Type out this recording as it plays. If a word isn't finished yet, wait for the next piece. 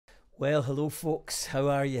Well, hello, folks. How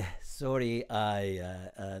are you? Sorry, I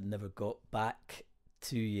never got back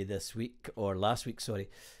to you this week or last week. Sorry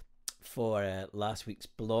for last week's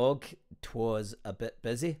blog. Twas a bit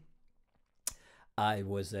busy. I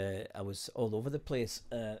was all over the place,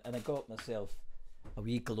 and I got myself a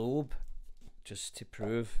wee globe just to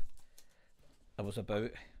prove I was about.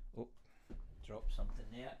 Oh, drop something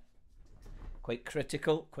there. Quite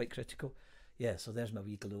critical. Quite critical. Yeah. So there's my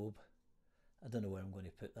wee globe. I don't know where I'm going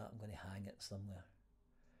to put that. I'm going to hang it somewhere.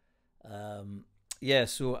 Um, yeah,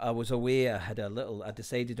 so I was away. I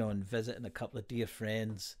decided on visiting a couple of dear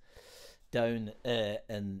friends down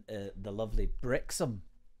in the lovely Brixham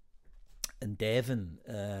in Devon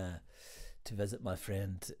to visit my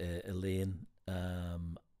friend Elaine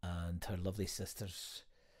and her lovely sisters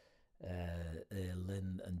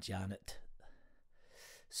Lynn and Janet.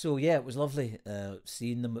 So yeah, it was lovely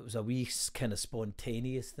seeing them. It was a wee kind of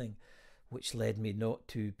spontaneous thing, which led me not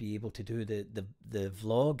to be able to do the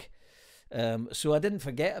vlog. So I didn't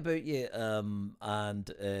forget about you, and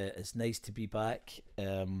it's nice to be back.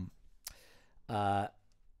 Uh,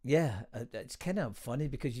 yeah, it's kind of funny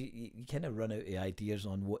because you kind of run out of ideas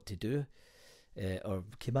on what to do. Or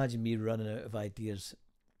can you imagine me running out of ideas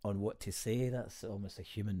on what to say? That's almost a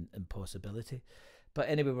human impossibility. But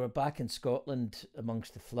anyway, we're back in Scotland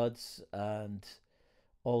amongst the floods and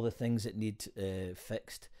all the things that need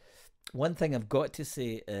fixed. One thing I've got to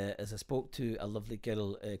say is I spoke to a lovely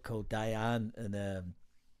girl called Diane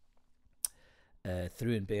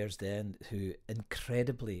through in Bearsden, who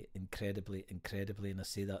incredibly, and I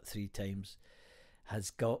say that three times, has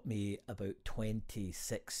got me about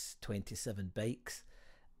 26, 27 bikes,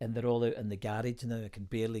 and they're all out in the garage now. I can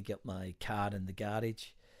barely get my car in the garage.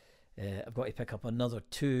 I've got to pick up another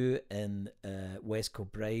two in West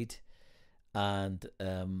Kilbride, and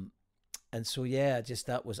so yeah, just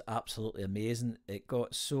that was absolutely amazing. It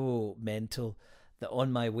got so mental that on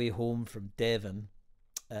my way home from Devon,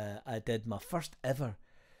 I did my first ever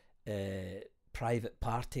private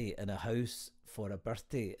party in a house for a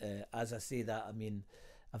birthday. As I say that, I mean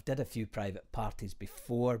I've did a few private parties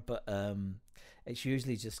before, but it's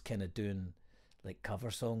usually just kind of doing like cover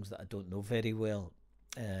songs that I don't know very well,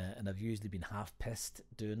 and I've usually been half pissed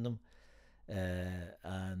doing them,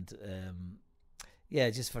 and yeah,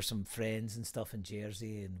 just for some friends and stuff in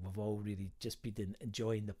Jersey, and we've all really just been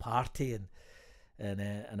enjoying the party,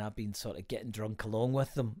 and I've been sort of getting drunk along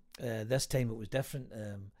with them. This time it was different.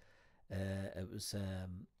 It was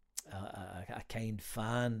a kind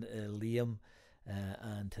fan, Liam,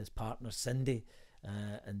 and his partner Cindy,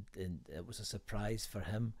 and it was a surprise for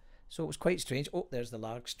him. So it was quite strange. Oh, there's the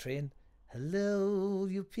Largs train. Hello,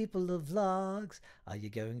 you people of Largs. Are you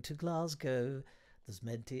going to Glasgow? There's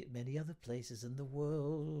many other places in the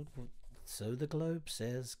world. So the globe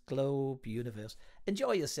says. Globe, universe.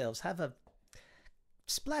 Enjoy yourselves. Have a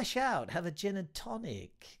splash out. Have a gin and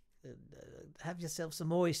tonic. Have yourself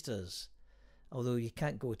some oysters. Although you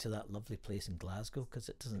can't go to that lovely place in Glasgow because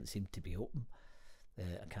it doesn't seem to be open.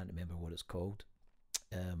 I can't remember what it's called.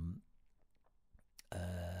 An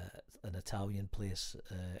Italian place.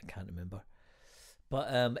 I can't remember.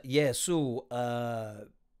 But yeah, so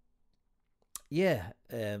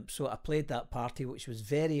so I played that party, which was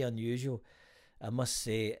very unusual. I must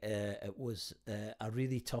say, it was a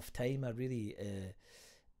really tough time.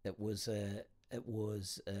 It was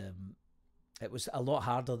it was a lot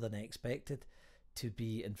harder than I expected to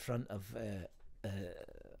be in front of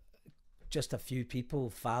just a few people,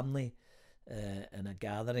 family, in a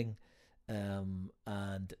gathering, and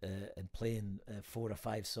playing four or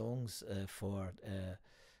five songs for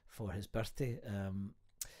his birthday.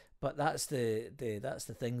 But that's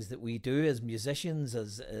the things that we do as musicians,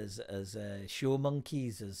 as show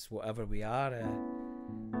monkeys, as whatever we are.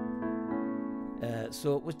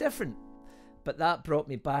 So it was different, but that brought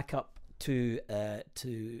me back up to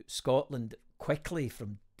Scotland quickly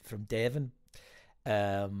from Devon.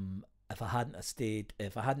 If I hadn't have stayed,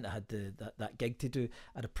 if I hadn't had that gig to do,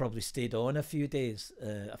 I'd have probably stayed on a few days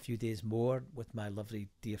more with my lovely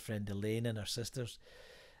dear friend Elaine and her sisters.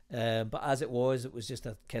 But as it was just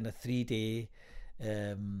a kind of 3 day.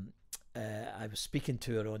 I was speaking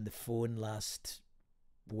to her on the phone last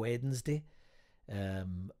Wednesday,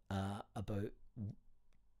 about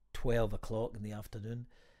 12 o'clock in the afternoon,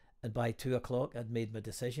 and by 2 o'clock I'd made my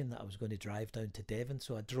decision that I was going to drive down to Devon.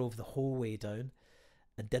 So I drove the whole way down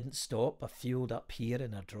and didn't stop. I fueled up here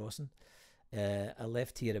in Ardrossan. I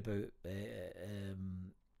left here about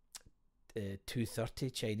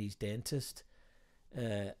 2:30, Chinese dentist,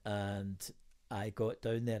 and I got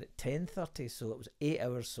down there at 10:30. So it was 8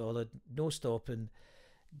 hours solid, no stopping,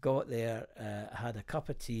 got there, had a cup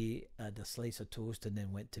of tea and a slice of toast, and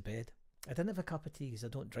then went to bed. I didn't have a cup of tea because I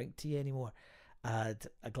don't drink tea anymore. I had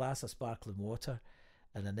a glass of sparkling water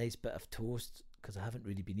and a nice bit of toast because I haven't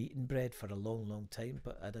really been eating bread for a long, long time.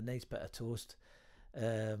 But I had a nice bit of toast,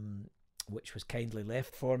 which was kindly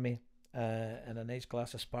left for me, and a nice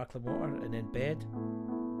glass of sparkling water, and then bed.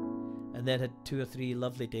 And then had 2 or 3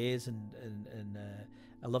 lovely days in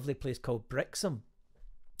a lovely place called Brixham,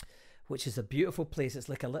 which is a beautiful place. It's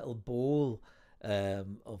like a little bowl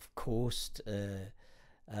of coast, and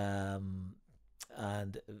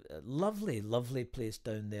a lovely, lovely place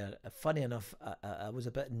down there. Funny enough, I was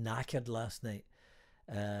a bit knackered last night,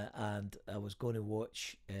 and I was going to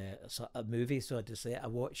watch a movie, so I just say I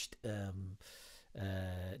watched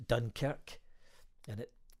Dunkirk, and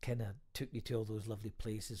it kind of took me to all those lovely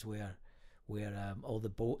places where all the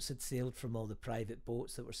boats had sailed from, all the private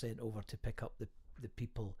boats that were sent over to pick up the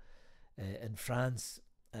people in France.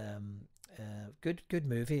 Good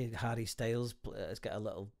movie. Harry Styles has got a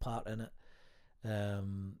little part in it.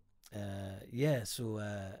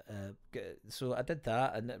 So I did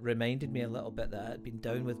that, and it reminded me a little bit that I had been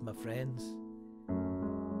down with my friends.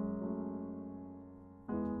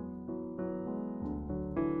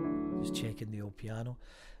 Just checking the old piano.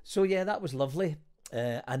 So yeah, that was lovely.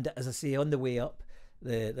 And as I say, on the way up,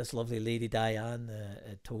 this lovely lady Diane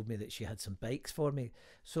told me that she had some bikes for me.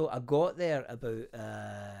 So I got there about.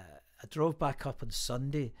 I drove back up on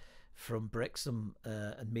Sunday from Brixham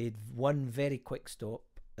and made one very quick stop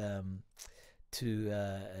to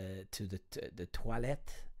the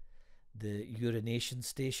toilette, the urination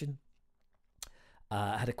station.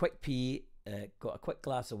 I had a quick pee, got a quick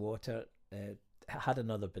glass of water, had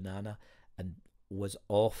another banana, and was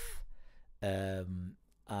off. So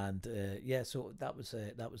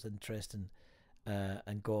that was interesting,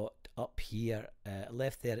 and got up here.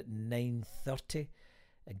 Left there at 9:30,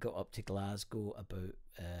 and got up to Glasgow about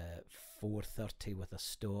 4:30 with a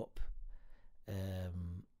stop.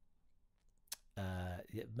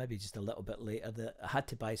 Maybe just a little bit later. I had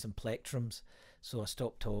to buy some plectrums, so I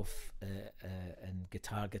stopped off in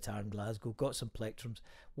Guitar in Glasgow, got some plectrums,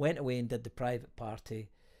 went away and did the private party,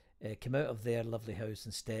 came out of their lovely house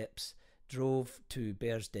and steps, drove to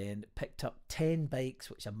Bearsden, picked up 10 bikes,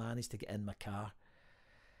 which I managed to get in my car.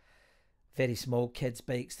 Very small kids'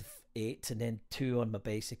 bikes, 8, and then 2 on my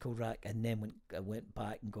bicycle rack, and then I went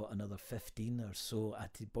back and got another 15 or so. I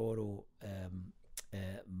had to borrow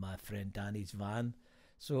my friend Danny's van.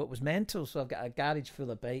 So it was mental. So I've got a garage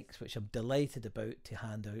full of bikes, which I'm delighted about to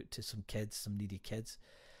hand out to some kids, some needy kids,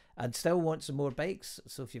 and still want some more bikes.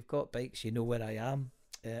 So if you've got bikes, you know where I am.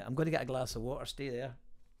 I'm going to get a glass of water. Stay there.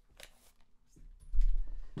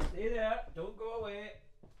 Stay there. Don't go away.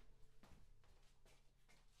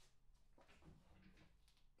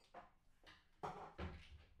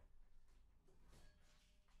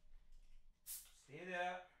 Stay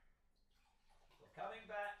there. We're coming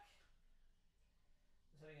back.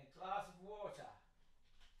 Just having a glass of water.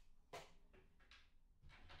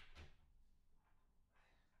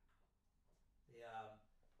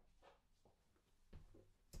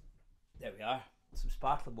 There we are. Some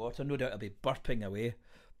sparkling water. No doubt I'll be burping away.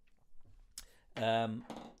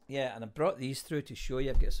 Yeah, and I brought these through to show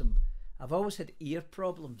you. I've always had ear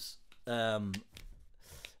problems.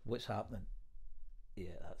 What's happening?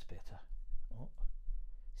 Yeah, that's better. Oh,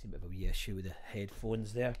 seem to have a wee issue with the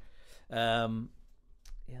headphones there. Yeah,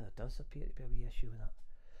 there does appear to be a wee issue with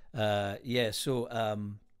that. So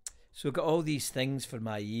I've got all these things for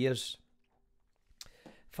my ears.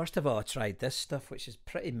 First of all, I tried this stuff, which is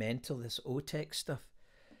pretty mental, this Otex stuff.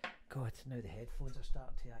 God, now the headphones are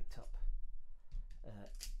starting to act up.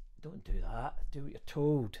 Don't do that. Do what you're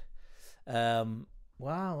told.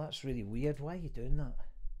 Wow, that's really weird. Why are you doing that?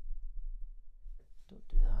 Don't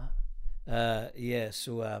do that.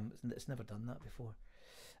 It's never done that before.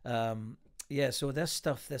 So this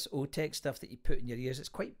stuff, this Otex stuff that you put in your ears, it's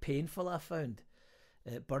quite painful, I found.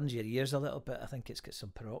 It burns your ears a little bit. I think it's got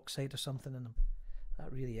some peroxide or something in them.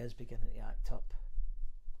 That really is beginning to act up.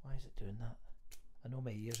 Why is it doing that? I know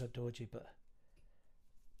my ears are dodgy, but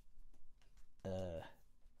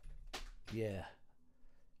yeah,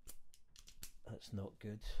 that's not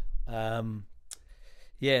good. And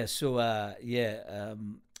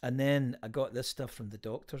then I got this stuff from the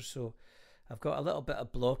doctor, so I've got a little bit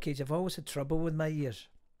of blockage. I've always had trouble with my ears.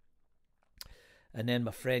 And then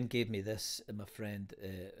my friend gave me this, and my friend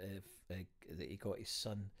that he got his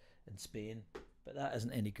son in Spain. But that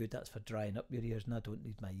isn't any good. That's for drying up your ears, and I don't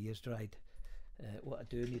need my ears dried. What I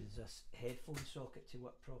do need is this headphone socket to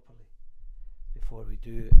work properly before we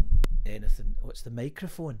do anything. What's the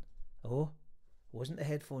microphone? Oh, It wasn't the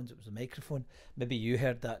headphones, it was the microphone. Maybe you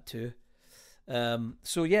heard that too.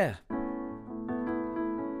 So yeah.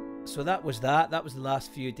 So that was that. That was the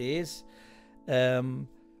last few days.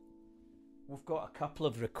 We've got a couple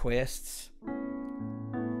of requests.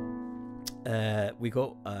 We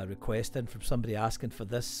got a request in from somebody asking for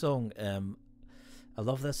this song. I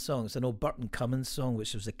love this song. It's an old Burton Cummins song,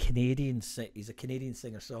 which was a Canadian. He's a Canadian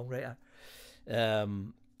singer-songwriter. That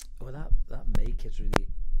mic is really.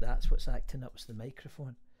 That's what's acting up. It's the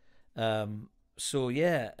microphone. So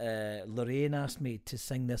yeah, Lorraine asked me to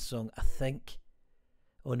sing this song. I think.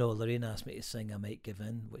 Oh no, Lorraine asked me to sing I Might Give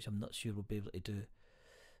In, which I'm not sure we'll be able to do.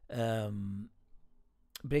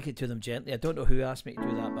 Break It To Them Gently. I don't know who asked me to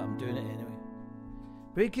do that, but I'm doing it anyway.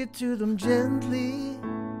 Break it to them gently.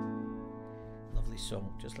 Lovely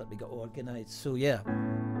song. Just let me get organised. So yeah.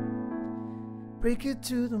 Break it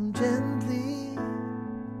to them gently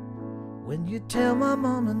when you tell my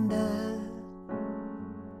mom and dad,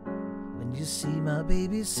 when you see my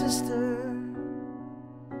baby sister.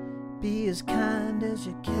 Be as kind as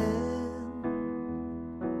you can.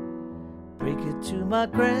 Break it to my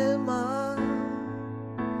grandma.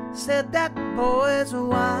 Said that boys are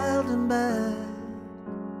wild and bad.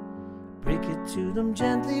 Break it to them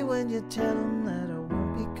gently when you tell them that I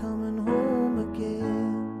won't be coming home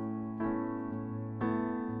again.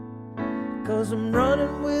 'Cause I'm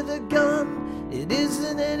running with a gun. It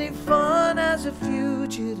isn't any fun as a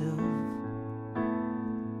fugitive.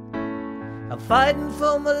 I'm fighting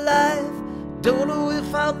for my life, don't know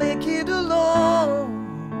if I'll make it alone.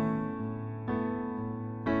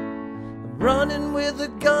 I'm running with a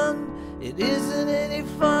gun, it isn't any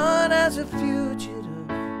fun as a fugitive.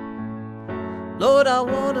 Lord, I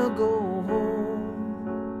wanna go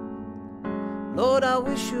home. Lord, I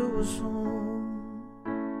wish you was home.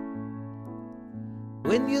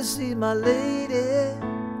 When you see my lady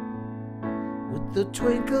with the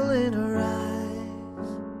twinkle in her eye,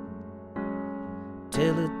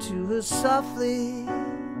 tell her to her softly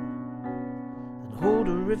and hold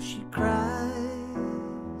her if she cries.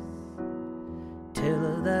 Tell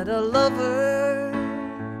her that I love her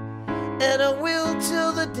and I will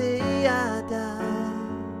till the day I die.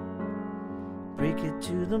 Break it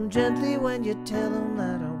to them gently when you tell them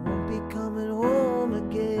that I won't be coming home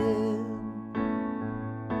again.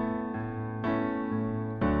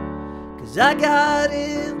 'Cause I got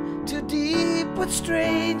in too deep with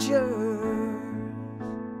strangers,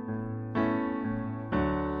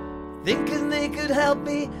 thinking they could help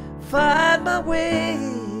me find my way.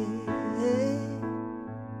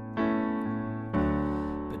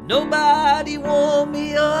 But nobody warned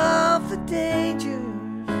me of the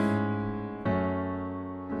dangers,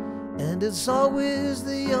 and it's always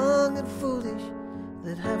the young and foolish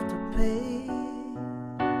that have to pay.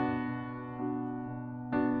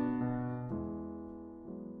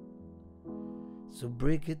 So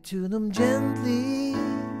break it to them gently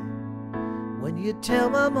when you tell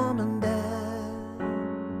my mom and dad.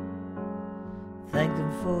 Thank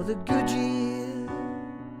them for the good years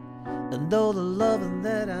and all the loving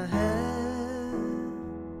that I had.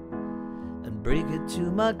 And break it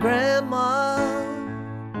to my grandma.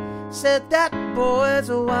 Said that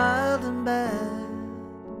boys are wild and bad.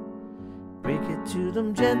 Break it to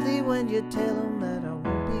them gently when you tell them that I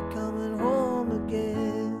won't be coming home again.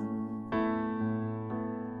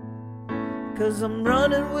 'Cause I'm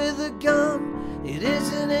running with a gun, it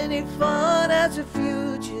isn't any fun as a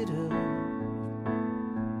fugitive.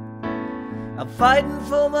 I'm fighting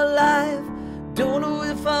for my life, don't know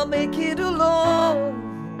if I'll make it alone.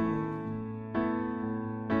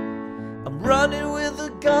 I'm running with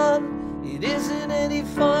a gun, it isn't any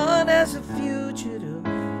fun as a fugitive.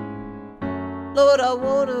 Lord, I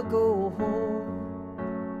wanna go home.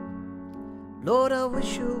 Lord, I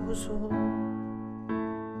wish you was home.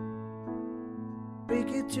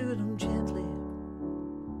 Break it to them gently.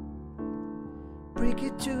 Break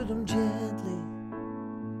it to them gently.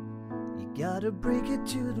 You gotta break it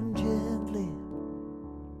to them gently.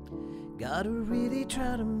 Gotta really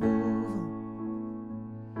try to move them.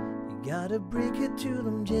 You gotta break it to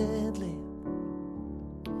them gently.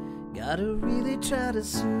 Gotta really try to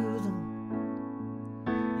soothe them.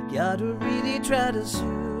 You gotta really try to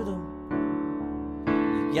soothe them.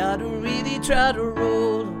 You gotta really try to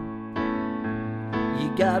roll them. You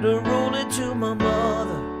gotta roll it to my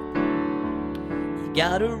mother. You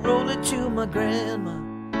gotta roll it to my grandma.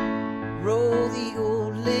 Roll the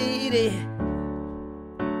old lady.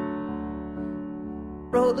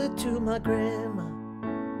 Roll it to my grandma.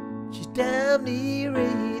 She's damn near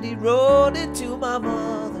 80. Roll it to my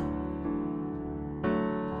mother.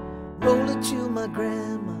 Roll it to my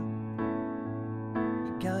grandma.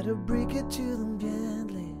 You gotta gotta break it to them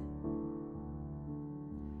gently.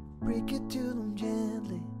 Break it to them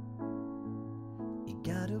gently. You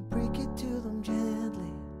gotta break it to them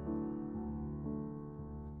gently.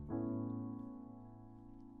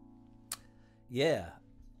 Yeah.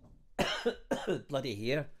 Bloody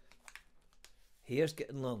hair. Hair's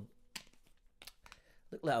getting long.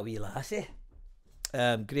 Look like a wee lassie.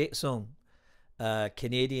 Great song.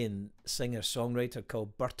 Canadian singer-songwriter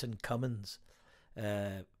called Burton Cummins.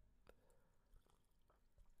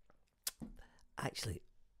 Actually,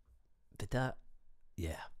 did that?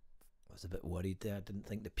 Yeah. I was a bit worried there. I didn't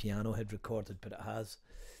think the piano had recorded, but it has.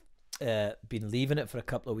 Been leaving it for a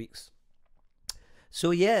couple of weeks. So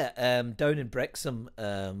yeah, down in Brixham,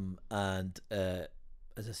 and as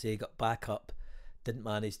I say, got back up. Didn't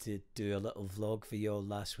manage to do a little vlog for you all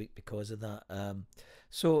last week because of that.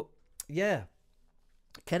 So yeah,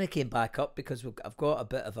 kind of came back up because I've got a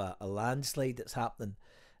bit of a landslide that's happening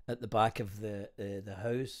at the back of the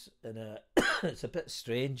house, and it's a bit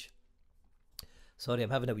strange. Sorry, I'm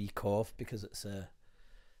having a wee cough because it's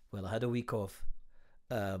well, I had a wee cough,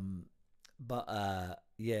 but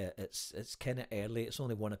yeah, it's kind of early. It's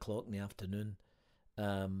only 1 o'clock in the afternoon,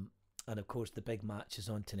 and of course the big match is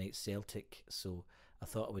on tonight, Celtic. So I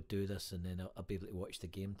thought I would do this, and then I'll be able to watch the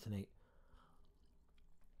game tonight.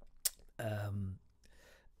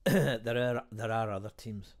 There are other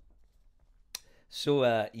teams.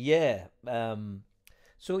 So yeah.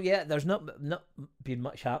 So yeah, there's not been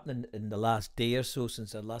much happening in the last day or so,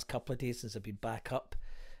 since the last couple of days since I've been back up.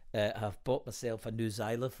 I've bought myself a new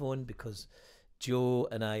xylophone because Joe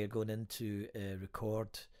and I are going in to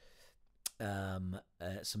record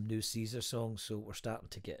some new Caesar songs. So we're starting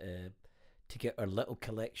to get our little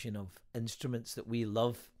collection of instruments that we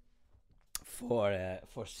love for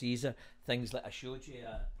Caesar. Things like I showed you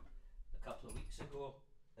a couple of weeks ago,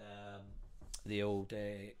 the old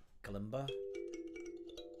kalimba.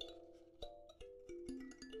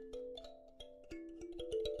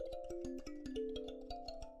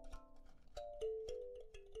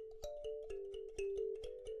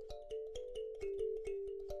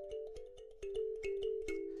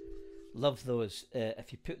 Love those.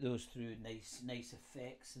 If you put those through nice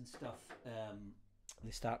effects and stuff,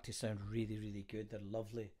 they start to sound really good. They're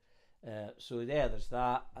lovely. So yeah, there's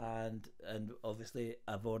that, and obviously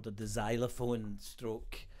I've ordered the xylophone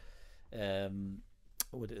stroke,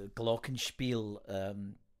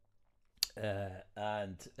 glockenspiel,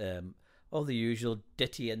 and all the usual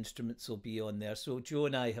ditty instruments will be on there. So Joe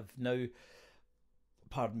and I have now,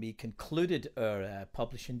 concluded our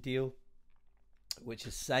publishing deal, which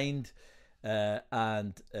is signed,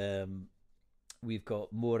 and we've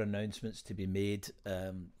got more announcements to be made.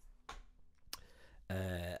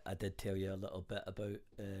 I did tell you a little bit about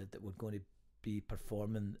that we're going to be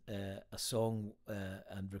performing a song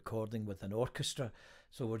and recording with an orchestra,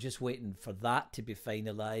 so we're just waiting for that to be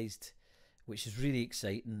finalised, which is really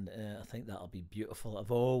exciting. I think that'll be beautiful.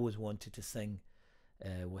 I've always wanted to sing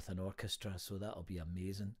with an orchestra, so that'll be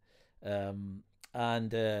amazing.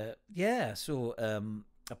 And yeah, so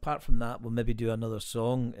apart from that, we'll maybe do another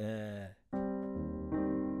song.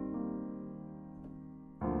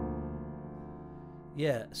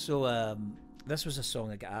 Yeah, so this was a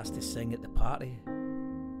song I got asked to sing at the party.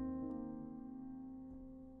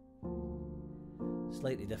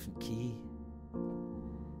 Slightly different key.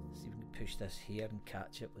 See if we can push this here and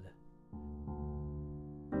catch it with it.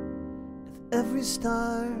 If every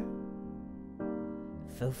star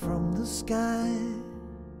fell from the sky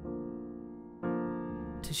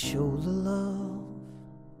to show the love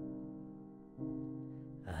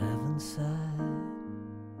I have inside,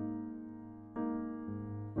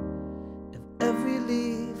 if every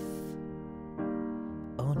leaf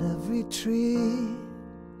on every tree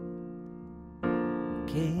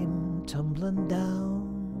came tumbling down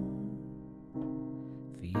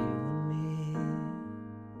for you and me,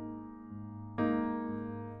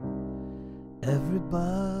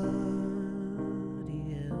 everybody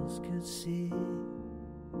else could see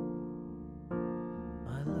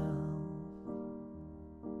my love.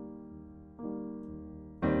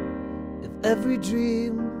 If every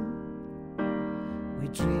dream we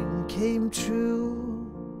dreamed came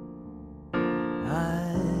true,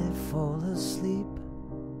 I fall asleep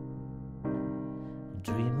and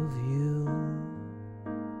dream of you.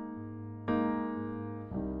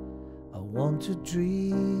 I want to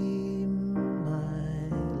dream my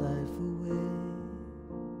life away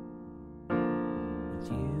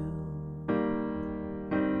with you.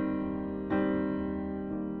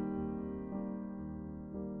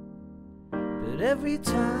 But every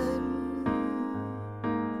time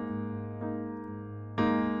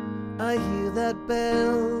I hear hear that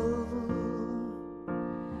bell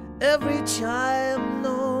every chime,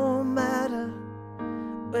 no matter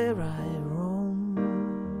where I roam.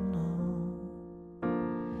 No.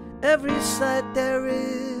 Every sight there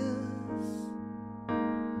is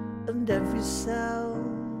and every sound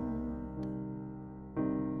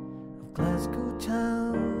of Glasgow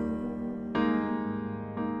town,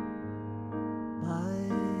 my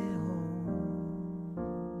home.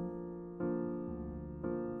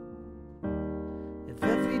 If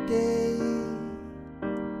every day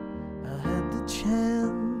I had the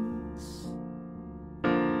chance,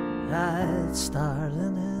 I'd start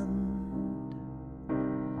and end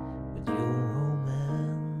with your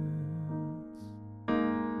romance.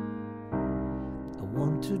 I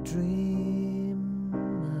want to dream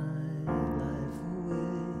my life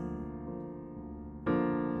away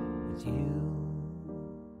with you.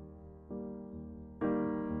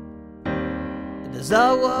 And as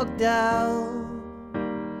I walk down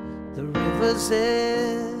the river's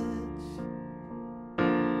edge,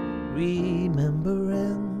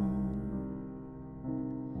 remembering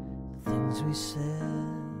the things we said,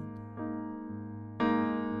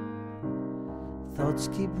 thoughts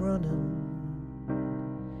keep running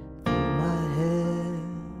through my head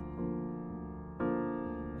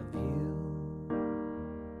of you.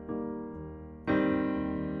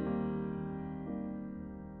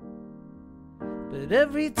 But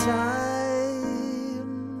every time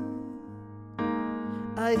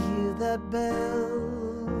I hear that bell,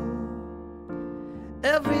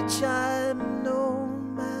 every chime, no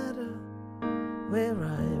matter where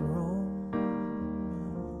I roam,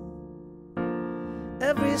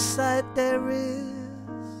 every sight there is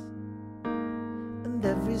and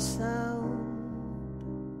every sound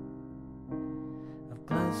of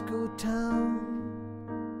Glasgow town,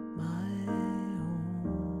 my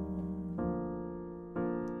home.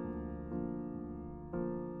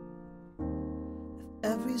 If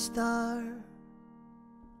every star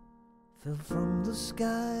fell from the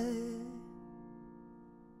sky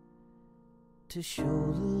to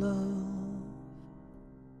show the love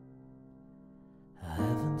I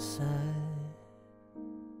have inside,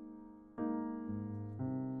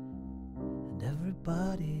 and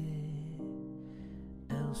everybody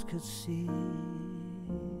else could see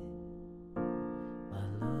my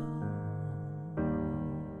love,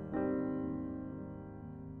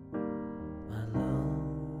 my love.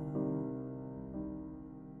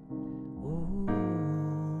 Oh,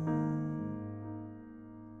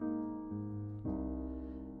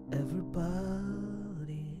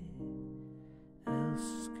 everybody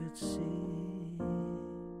else could see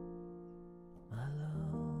my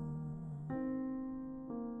love.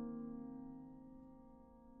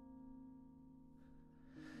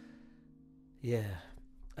 Yeah,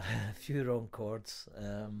 a few wrong chords,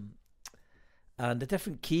 and a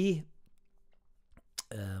different key.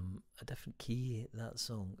 That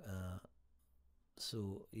song.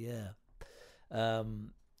 So yeah,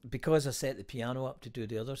 because I set the piano up to do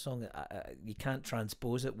the other song, you can't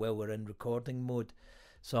transpose it while we're in recording mode.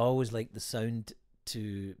 So I always like the sound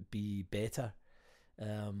to be better,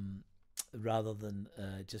 rather than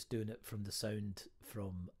just doing it from the sound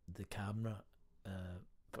from the camera,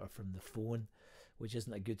 or from the phone, which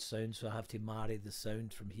isn't a good sound. So I have to marry the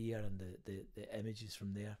sound from here and the images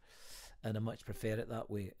from there, and I much prefer it that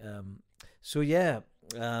way. So yeah,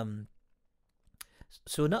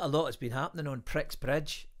 so not a lot has been happening on Pricks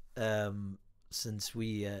Bridge since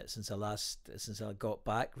I got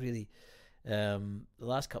back, really. The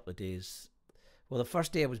last couple of days, well, the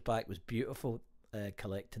first day I was back was beautiful,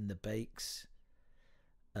 collecting the bikes,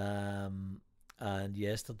 and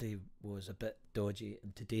yesterday was a bit dodgy,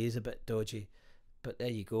 and today's a bit dodgy, but there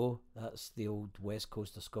you go, that's the old west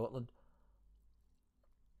coast of Scotland.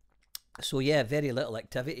 So yeah, very little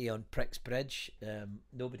activity on Pricks Bridge.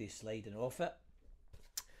 Nobody's sliding off it.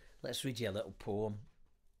 Let's read you a little poem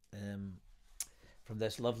from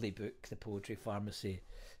this lovely book, The Poetry Pharmacy.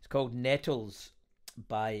 It's called Nettles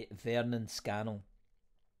by Vernon Scannell.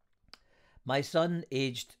 My son,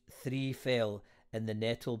 aged 3, fell in the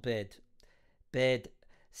nettle bed. Bed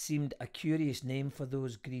seemed a curious name for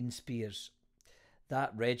those green spears,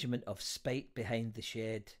 that regiment of spite behind the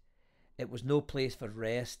shed. It was no place for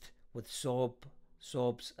rest, with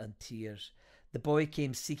sobs and tears. The boy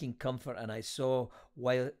came seeking comfort, and I saw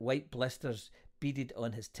white blisters beaded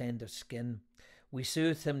on his tender skin. We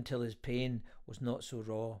soothed him till his pain was not so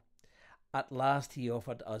raw. At last he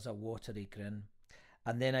offered us a watery grin,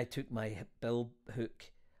 and then I took my bill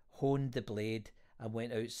hook, honed the blade, and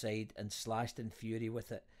went outside and slashed in fury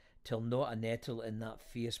with it, till not a nettle in that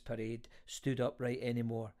fierce parade stood upright any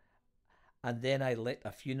more. and then I lit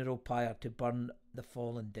a funeral pyre to burn the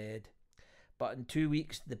fallen dead. But in 2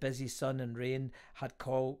 weeks the busy sun and rain had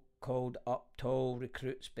called up tall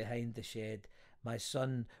recruits behind the shed. My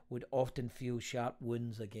son would often feel sharp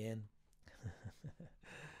wounds again.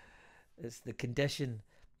 It's the condition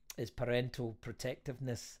is parental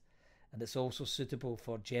protectiveness, and it's also suitable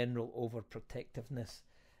for general overprotectiveness.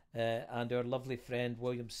 And our lovely friend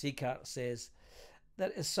William Seacart says,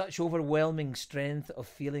 there is such overwhelming strength of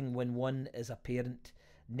feeling when one is a parent.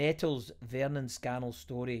 Nettles Vernon Scannell's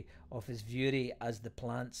story of his fury as the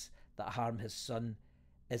plants that harm his son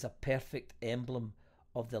is a perfect emblem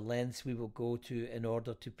of the lengths we will go to in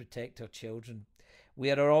order to protect our children.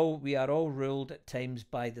 We are all ruled at times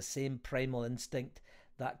by the same primal instinct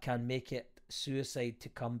that can make it suicide to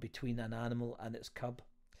come between an animal and its cub.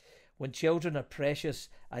 When children are precious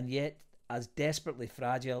and yet as desperately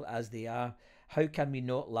fragile as they are, how can we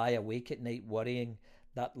not lie awake at night worrying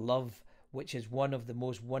that love, which is one of the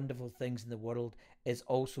most wonderful things in the world, is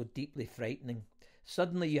also deeply frightening?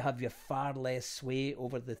 Suddenly you have your far less sway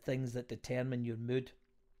over the things that determine your mood.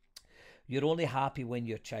 You're only happy when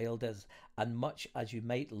your child is, and much as you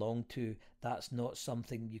might long to, that's not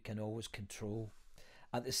something you can always control.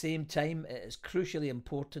 At the same time, it is crucially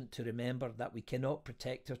important to remember that we cannot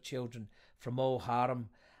protect our children from all harm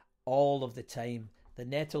all of the time. The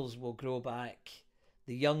nettles will grow back,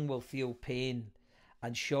 the young will feel pain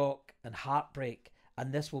and shock and heartbreak,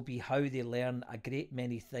 and this will be how they learn a great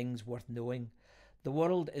many things worth knowing. The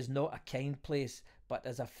world is not a kind place, but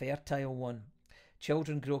is a fertile one.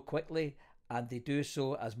 Children grow quickly, and they do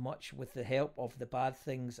so as much with the help of the bad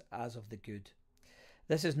things as of the good.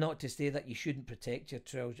 This is not to say that you shouldn't protect your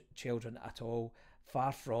children at all,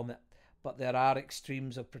 far from it, but there are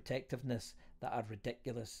extremes of protectiveness that are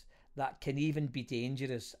ridiculous, that can even be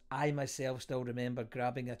dangerous. I myself still remember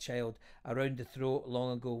grabbing a child around the throat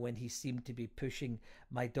long ago when he seemed to be pushing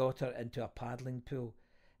my daughter into a paddling pool.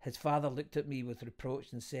 His father looked at me with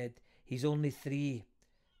reproach and said, "He's only 3.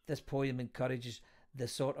 This poem encourages the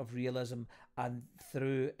sort of realism and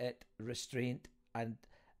through it restraint, and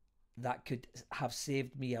that could have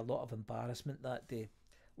saved me a lot of embarrassment that day."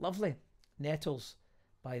 Lovely. Nettles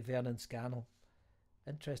by Vernon Scannell.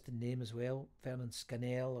 Interesting name as well, Vernon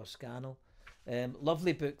Scannell or Scannell.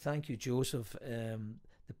 Lovely book. Thank you, Joseph.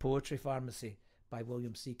 The Poetry Pharmacy by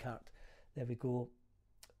William Seacart. There we go.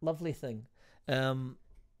 Lovely thing.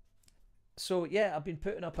 So yeah, I've been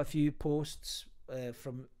putting up a few posts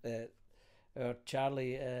from our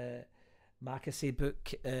Charlie Mackesy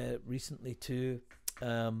book recently too,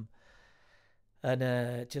 and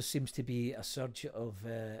it just seems to be a surge of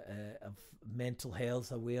mental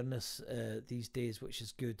health awareness these days, which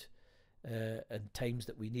is good, and times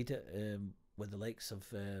that we need it, with the likes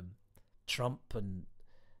of Trump and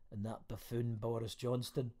that buffoon Boris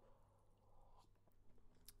Johnson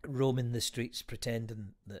roaming the streets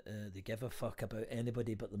pretending that they give a fuck about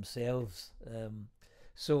anybody but themselves.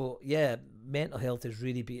 So yeah, mental health has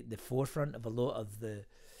really been at the forefront of a lot of the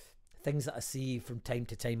things that I see from time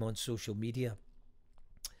to time on social media.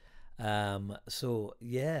 So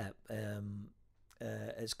yeah,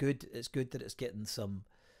 it's good. It's good that it's getting some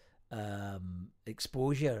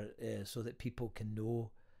exposure, so that people can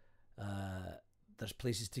know there's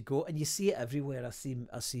places to go, and you see it everywhere. I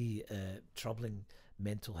see troubling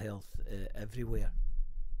mental health everywhere,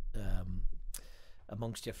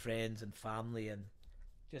 amongst your friends and family, and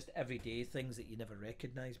just everyday things that you never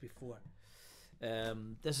recognised before.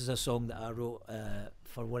 This is a song that I wrote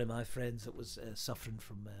for one of my friends that was suffering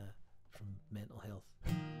from mental health.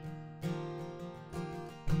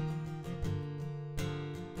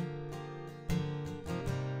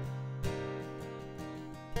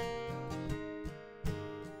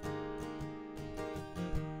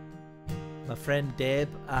 My friend Deb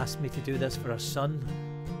asked me to do this for her son,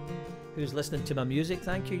 who's listening to my music.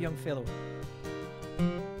 Thank you, young fellow.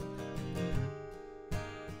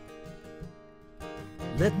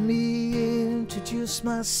 Let me introduce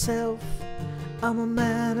myself. I'm a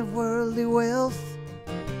man of worldly wealth.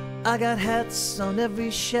 I got hats on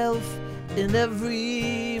every shelf in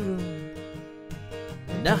every room,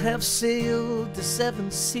 and I have sailed the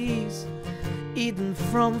 7 seas, eaten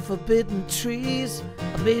from forbidden trees.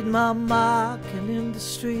 I made my mark in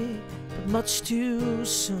industry, but much too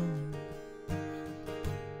soon.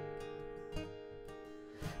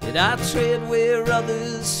 Did I tread where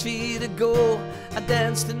others' feet go? I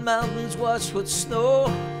danced in mountains, watched what snow,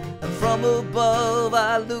 and from above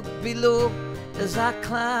I looked below as I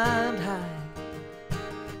climbed high.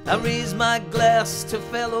 I raised my glass to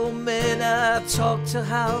fellow men, I talked to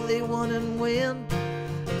how they won and win,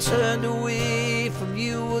 turned away from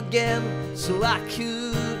you again so I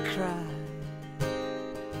could cry.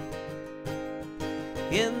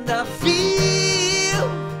 and I feel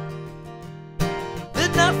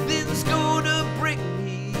that nothing's gonna bring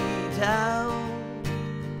me down.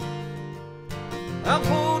 I'm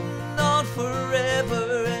holding on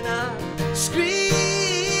forever and I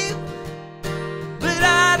scream, but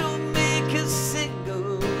I don't make a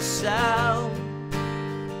single sound.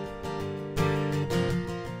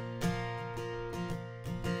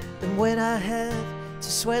 And when I had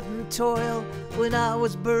to sweat and toil, when I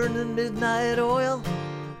was burning midnight oil,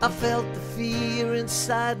 I felt the fear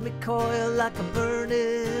inside me coil like a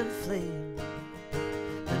burning flame.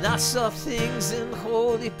 And I saw things in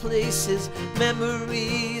holy places,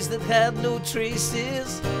 memories that had no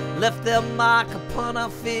traces, left their mark upon our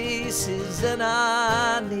faces and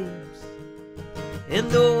our names.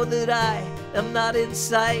 And know that I am not in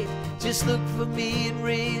sight, just look for me in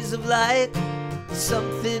rays of light.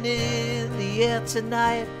 Something in the air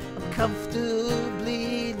tonight, I'm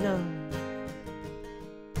comfortably numb.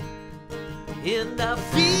 And I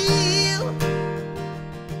feel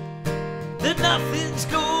that nothing's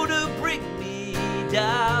gonna bring me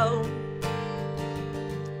down.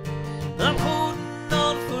 I'm holding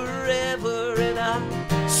on forever and I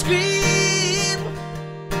scream,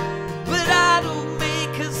 but I don't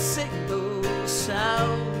make a single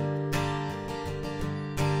sound.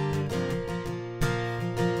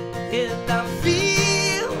 And I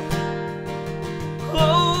feel,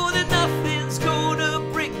 oh, that nothing's gonna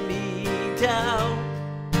bring me down.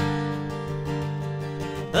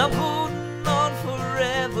 I'm holding on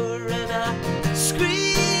forever and I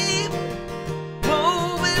scream,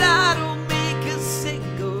 oh, but I don't make a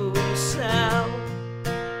single sound.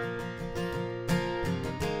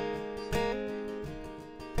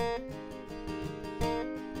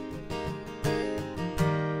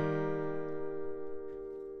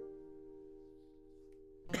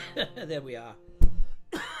 There we are.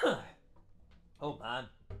 Oh man.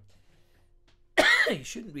 You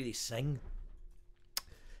shouldn't really sing.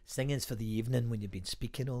 Singing's for the evening when you've been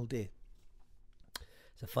speaking all day.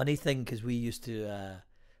 It's a funny thing because we used to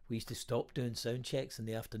stop doing sound checks in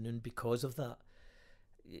the afternoon because of that.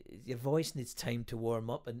 Your voice needs time to warm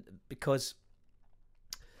up, and because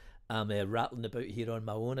I'm rattling about here on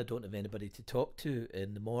my own, I don't have anybody to talk to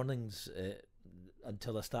in the mornings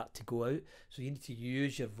until I start to go out. So you need to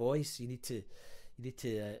use your voice. You need to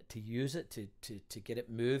use it to get it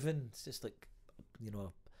moving. It's just like, you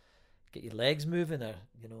know, get your legs moving, or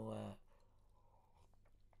you know.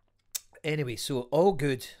 Anyway, so all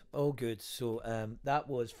good. So that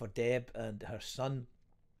was for Deb and her son.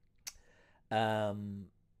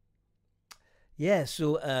 Yeah.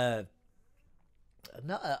 So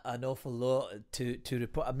not an awful lot to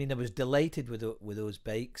report. I mean, I was delighted with those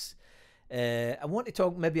bikes. I want to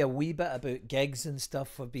talk maybe a wee bit about gigs and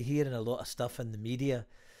stuff. I've been hearing a lot of stuff in the media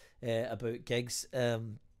about gigs.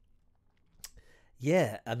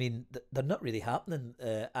 Yeah, I mean, they're not really happening.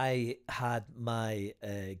 I had my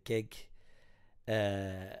gig.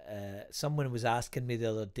 Someone was asking me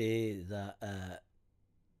the other day that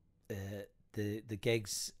the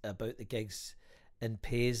gigs, about the gigs in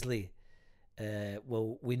Paisley.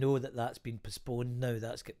 Well, we know that that's been postponed now.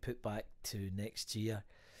 That's got put back to next year,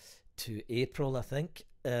 to April, I think.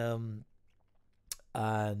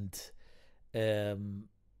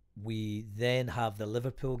 We then have the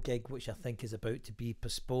Liverpool gig, which I think is about to be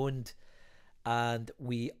postponed, and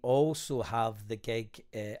we also have the gig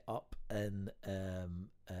up in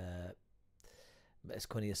it's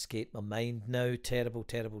going to escape my mind now. Terrible.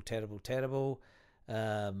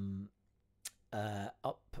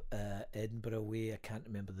 Up Edinburgh way. I can't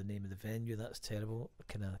remember the name of the venue. That's terrible.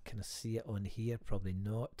 Can I see it on here? Probably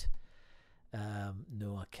not.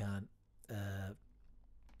 No, I can't.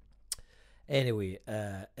 Anyway,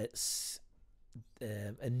 it's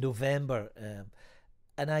in November,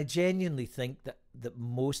 and I genuinely think that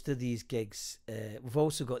most of these gigs, we've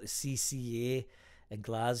also got the CCA in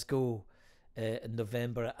Glasgow in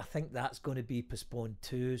November. I think that's going to be postponed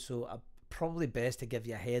too, so I'm probably best to give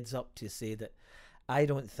you a heads up to say that I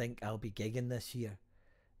don't think I'll be gigging this year,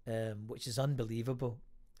 which is unbelievable.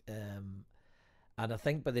 And I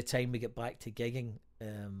think by the time we get back to gigging,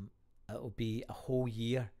 it'll be a whole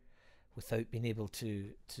year without being able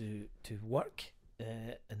to work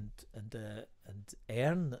and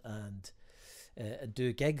earn and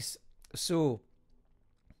do gigs. So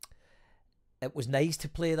it was nice to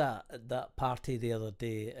play that party the other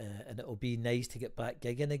day, and it'll be nice to get back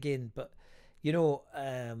gigging again. But you know,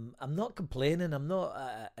 I'm not complaining. I'm not.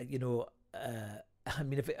 I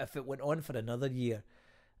mean, if it went on for another year,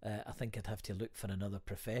 I think I'd have to look for another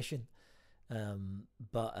profession.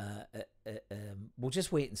 But we'll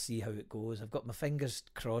just wait and see how it goes. I've got my fingers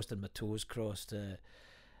crossed and my toes crossed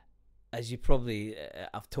as you probably,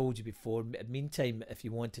 I've told you before, meantime, if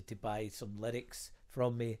you wanted to buy some lyrics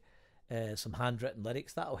from me, some handwritten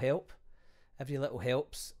lyrics, that'll help. Every little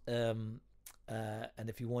helps. And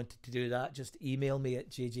if you wanted to do that, just email me at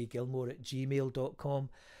jjgilmour@gmail.com.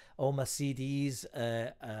 All my CDs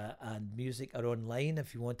and music are online.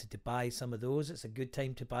 If you wanted to buy some of those, it's a good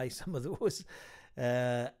time to buy some of those.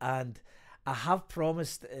 And I have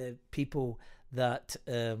promised people that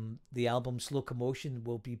the album Slow Commotion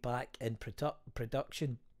will be back in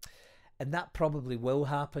production. And that probably will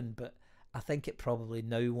happen, but I think it probably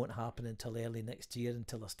now won't happen until early next year,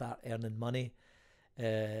 until I start earning money.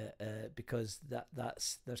 Because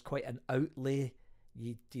there's quite an outlay.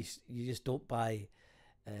 You just don't buy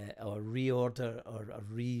or reorder or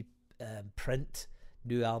reprint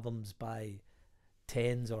new albums by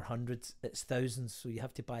tens or hundreds. It's thousands, so you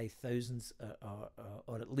have to buy thousands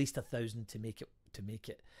or at least 1,000 to make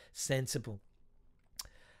it sensible.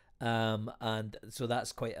 And so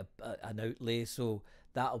that's quite an outlay. So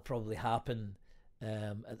that'll probably happen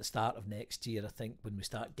at the start of next year, I think, when we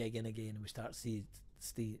start gigging again and we start seeing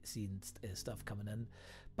stuff coming in.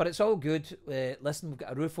 But it's all good. Listen, we've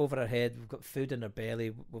got a roof over our head, we've got food in our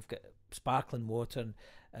belly, we've got sparkling water,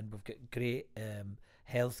 and we've got great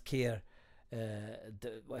health care.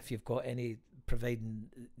 If you've got any, providing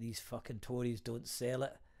these fucking Tories don't sell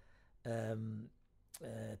it to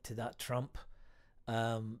that Trump.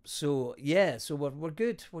 So yeah, so we're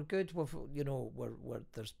good. We're good. We're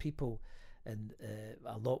there's people in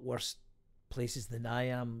a lot worse places than I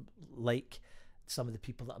am, like some of the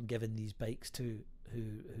people that I'm giving these bikes to,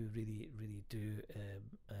 who really do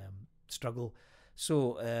struggle.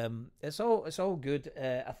 So it's all good.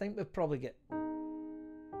 I think we'll probably get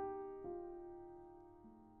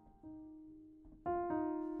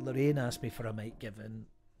Lorraine asked me for a mic given.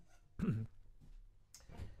 And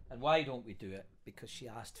why don't we do it? Because she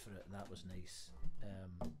asked for it, and that was nice.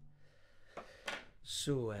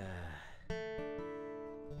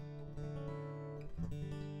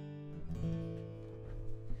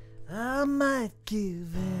 I might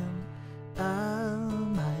give in, I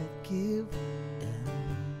might give in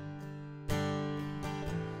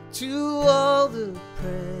to all the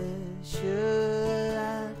pressure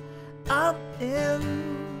that I'm in,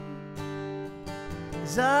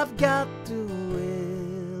 'cause I've got the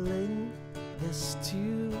willingness to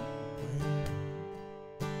win.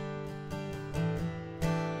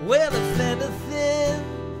 Well, if anything,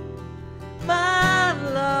 my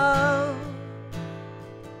love,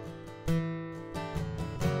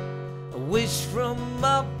 a wish from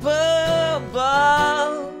up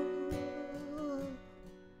above,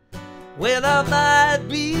 well, I might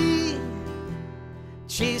be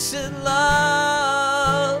chasing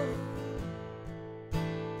love.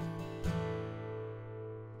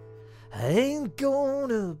 I ain't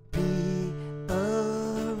gonna be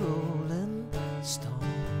a rolling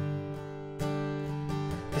stone,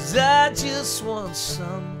 'cause I just want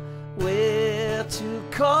somewhere to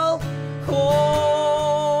call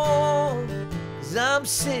home, 'cause I'm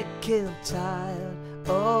sick and tired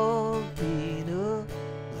of being alone.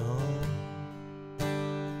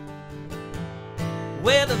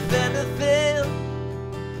 Well, if anything,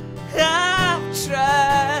 I've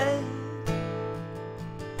tried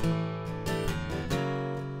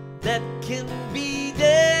that can be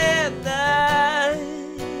denied.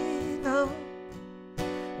 No.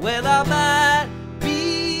 Well, I might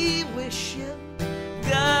be wishing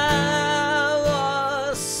I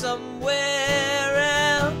was somewhere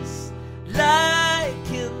else,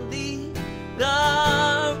 like in the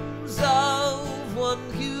arms of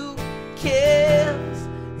one who cares,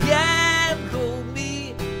 yeah, and hold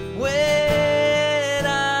me when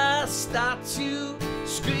I start to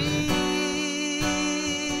scream.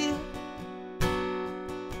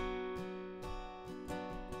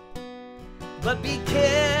 But be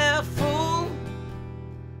careful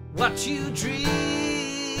what you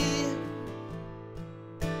dream,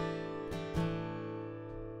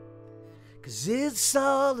 'cause it's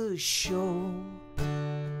all a show,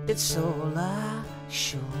 it's all I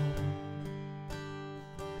show.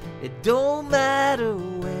 It don't matter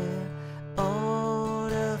where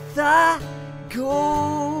on earth I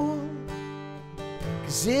go,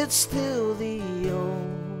 'cause it's still the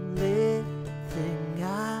only thing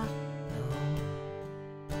I know.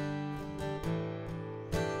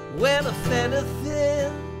 Well, if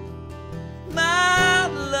anything, my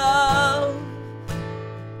love,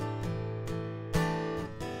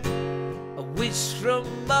 a wish from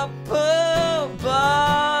up above,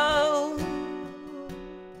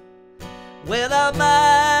 well, I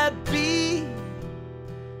might be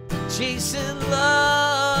chasing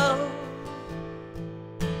love.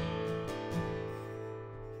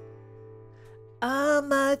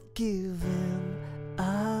 might give in,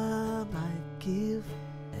 I might give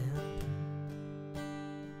in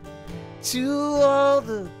to all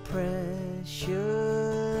the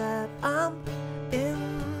pressure that I'm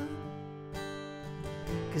in,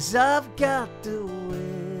 'cause I've got the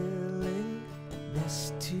willingness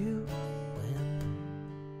to win.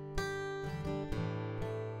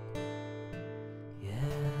 Yeah.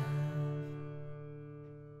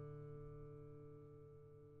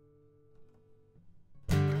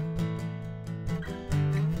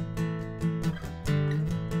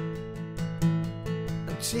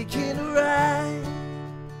 I'm taking a ride.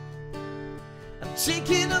 I'm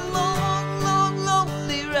taking a long, long,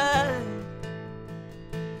 lonely ride.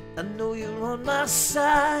 I know you're on my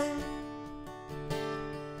side,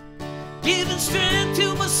 giving strength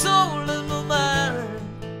to my soul and my mind.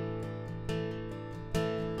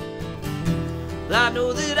 I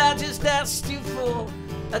know that I just asked you for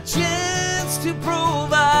a chance to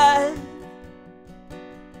provide.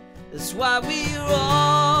 That's why we're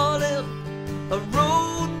all in a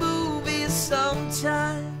road movie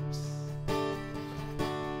sometimes.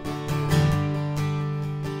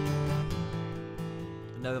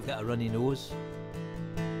 Now I've got a runny nose.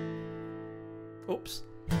 Oops.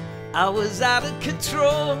 I was out of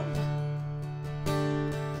control.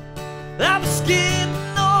 I was skidding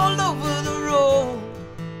all over the road,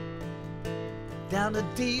 down a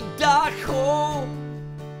deep dark hole,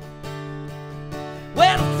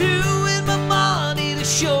 where I threw in my money to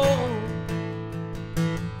show.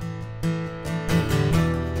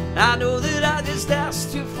 I know that I just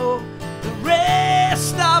asked you for the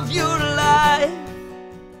rest of your life.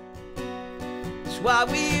 That's why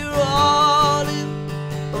we're all in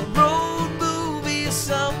a road movie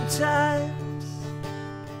sometimes.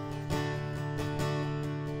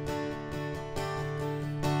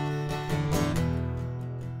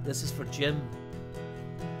 This is for Jim.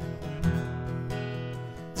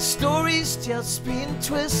 The story's just been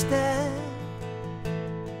twisted.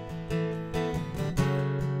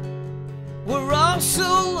 We're all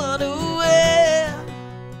so unaware.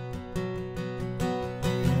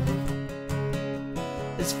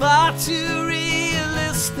 It's far too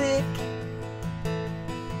realistic.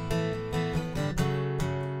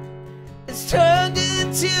 It's turned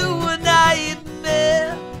into a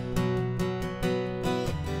nightmare.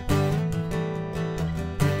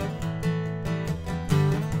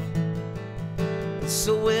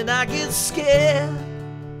 So when I get scared,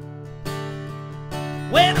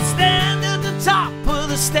 when I stand at the top of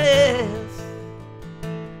the stairs,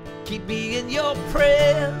 keep me in your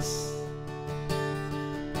prayers.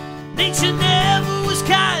 Nature never was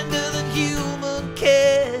kinder than human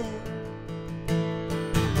care.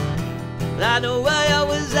 I know I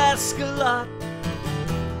always ask a lot.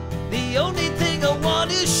 The only thing I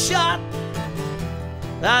want is shot.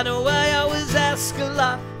 I know I always ask a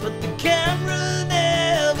lot, but the camera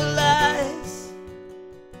never lies.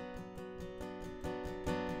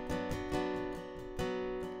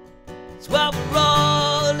 That's why we're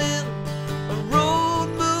all in a road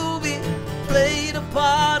movie, played a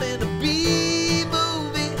part in a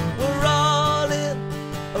B-movie. We're all in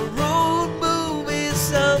a road movie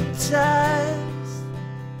sometimes.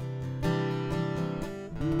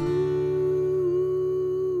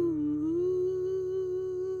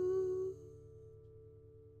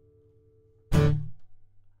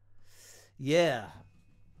 Yeah.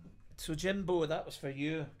 So Jimbo, that was for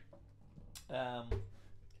you.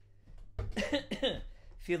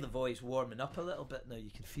 Feel the voice warming up a little bit now. You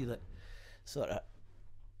can feel it sort of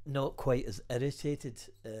not quite as irritated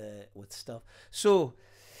with stuff. So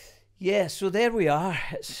yeah, so there we are.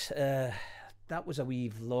 It's that was a wee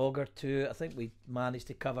vlog or two. I think we managed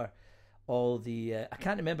to cover all the I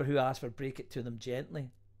can't remember who asked for Break It To Them Gently,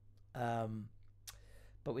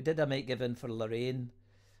 but we did I Might Give In for Lorraine,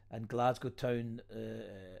 and Glasgow Town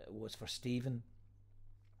was for Stephen.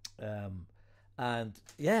 And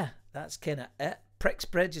yeah, that's kind of it.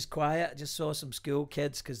 Prixbridge is quiet. I just saw some school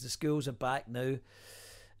kids because the schools are back now.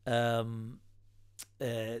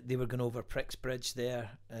 They were going over Prixbridge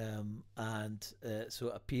there, and so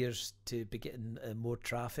it appears to be getting more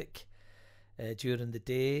traffic during the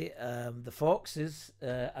day. The Foxes,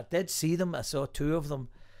 I did see them. I saw two of them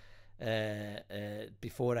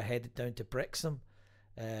before I headed down to Brixham.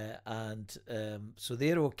 And so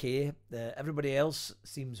they're okay. Everybody else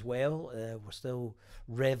seems well. We're still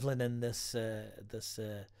reveling in this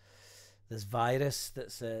this virus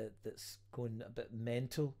that's going a bit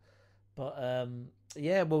mental. But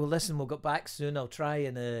yeah, well, listen, we'll get back soon. I'll try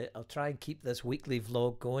and keep this weekly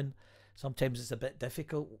vlog going. Sometimes it's a bit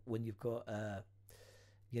difficult when you've got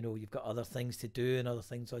you know, you've got other things to do and other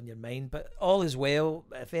things on your mind, but all is well.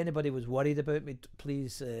 If anybody was worried about me,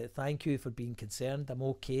 please, thank you for being concerned. I'm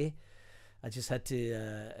okay. I just had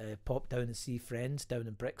to pop down and see friends down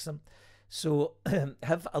in Brixham. So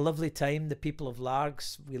have a lovely time, the people of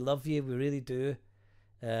Largs. We love you, we really do.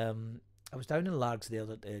 I was down in Largs the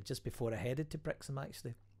other day, just before I headed to Brixham,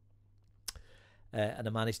 actually. And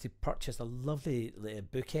I managed to purchase a lovely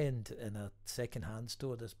bookend in a second-hand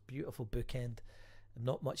store, this beautiful bookend. I'm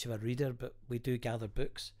not much of a reader, but we do gather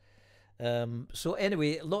books. So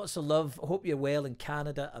anyway, lots of love. Hope you're well in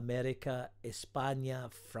Canada, America, España,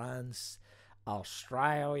 France,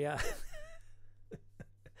 Australia,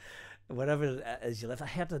 wherever it is you live. I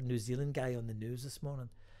heard a New Zealand guy on the news this morning.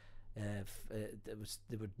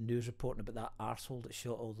 They were news reporting about that arsehole that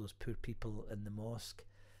shot all those poor people in the mosque.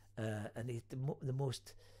 And he the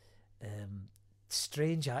most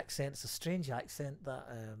strange accent. It's a strange accent that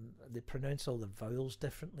they pronounce all the vowels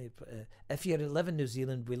differently. But if you live in New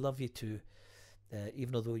Zealand, we love you too.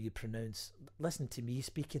 Even although you pronounce, listen to me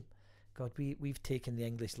speaking. God, we've taken the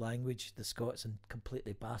English language, the Scots, and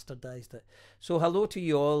completely bastardised it. So hello to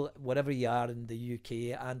you all, wherever you are in the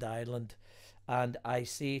UK and Ireland. And I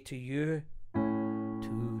say to you,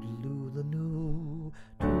 toodaloo the new,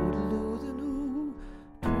 toodaloo the new,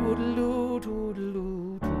 toodaloo,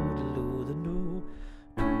 toodaloo, toodaloo the new,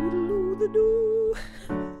 toodaloo the new.